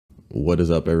What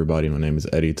is up, everybody? My name is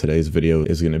Eddie. Today's video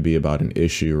is going to be about an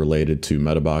issue related to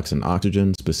MetaBox and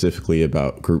Oxygen, specifically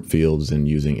about group fields and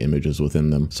using images within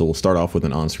them. So we'll start off with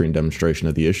an on-screen demonstration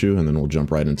of the issue, and then we'll jump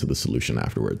right into the solution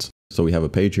afterwards. So we have a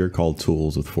page here called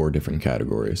Tools with 4 different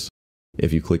categories.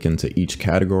 If you click into each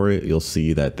category, you'll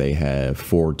see that they have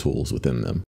 4 tools within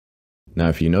them. Now,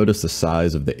 if you notice the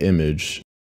size of the image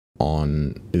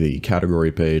on the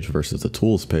category page versus the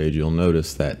tools page, you'll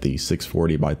notice that the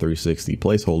 640 by 360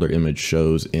 placeholder image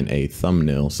shows in a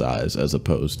thumbnail size as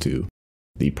opposed to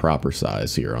the proper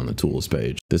size here on the tools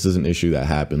page. This is an issue that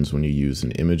happens when you use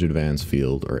an image advanced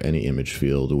field or any image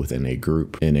field within a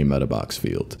group in a MetaBox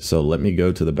field. So let me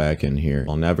go to the back end here.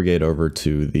 I'll navigate over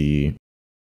to the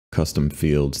custom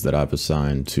fields that I've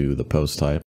assigned to the post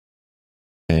type,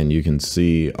 and you can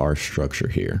see our structure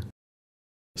here.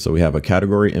 So we have a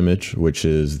category image, which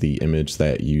is the image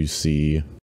that you see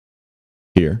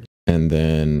here. And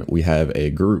then we have a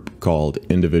group called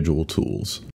individual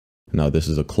tools. Now this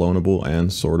is a clonable and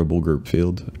sortable group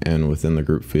field. And within the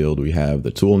group field, we have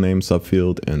the tool name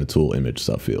subfield and the tool image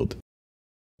subfield.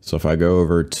 So if I go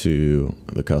over to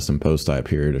the custom post type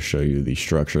here to show you the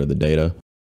structure of the data,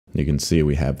 you can see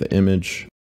we have the image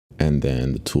and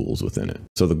then the tools within it.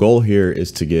 So the goal here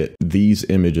is to get these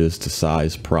images to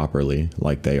size properly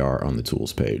like they are on the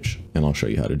tools page. And I'll show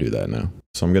you how to do that now.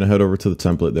 So I'm going to head over to the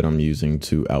template that I'm using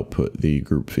to output the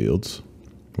group fields,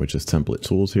 which is template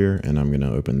tools here. And I'm going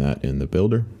to open that in the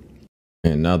builder.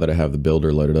 And now that I have the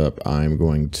builder loaded up, I'm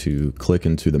going to click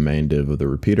into the main div of the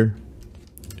repeater,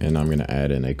 and I'm going to add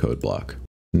in a code block.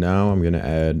 Now I'm going to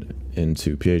add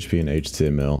into PHP and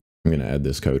HTML. I'm going to add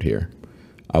this code here.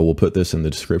 I will put this in the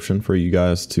description for you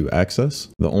guys to access.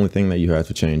 The only thing that you have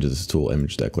to change is this tool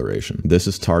image declaration. This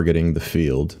is targeting the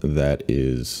field that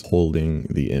is holding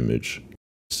the image.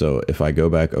 So if I go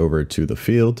back over to the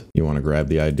field, you want to grab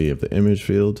the ID of the image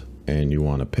field and you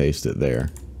want to paste it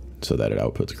there so that it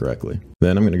outputs correctly.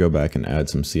 Then I'm going to go back and add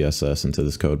some CSS into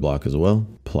this code block as well.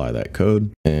 Apply that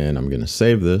code, and I'm going to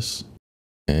save this.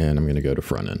 And I'm going to go to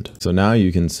front end. So now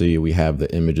you can see we have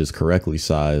the images correctly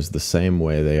sized the same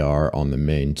way they are on the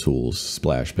main tools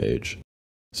splash page.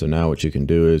 So now what you can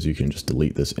do is you can just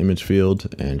delete this image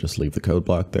field and just leave the code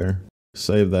block there.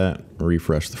 Save that,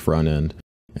 refresh the front end,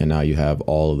 and now you have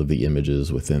all of the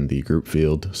images within the group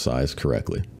field sized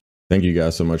correctly. Thank you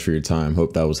guys so much for your time.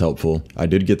 Hope that was helpful. I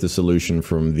did get the solution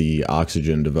from the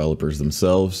Oxygen developers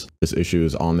themselves. This issue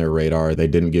is on their radar. They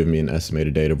didn't give me an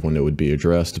estimated date of when it would be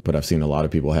addressed, but I've seen a lot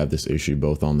of people have this issue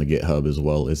both on the GitHub as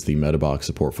well as the MetaBox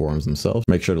support forums themselves.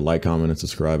 Make sure to like, comment, and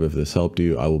subscribe if this helped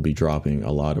you. I will be dropping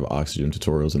a lot of Oxygen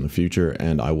tutorials in the future,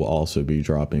 and I will also be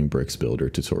dropping Bricks Builder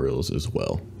tutorials as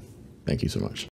well. Thank you so much.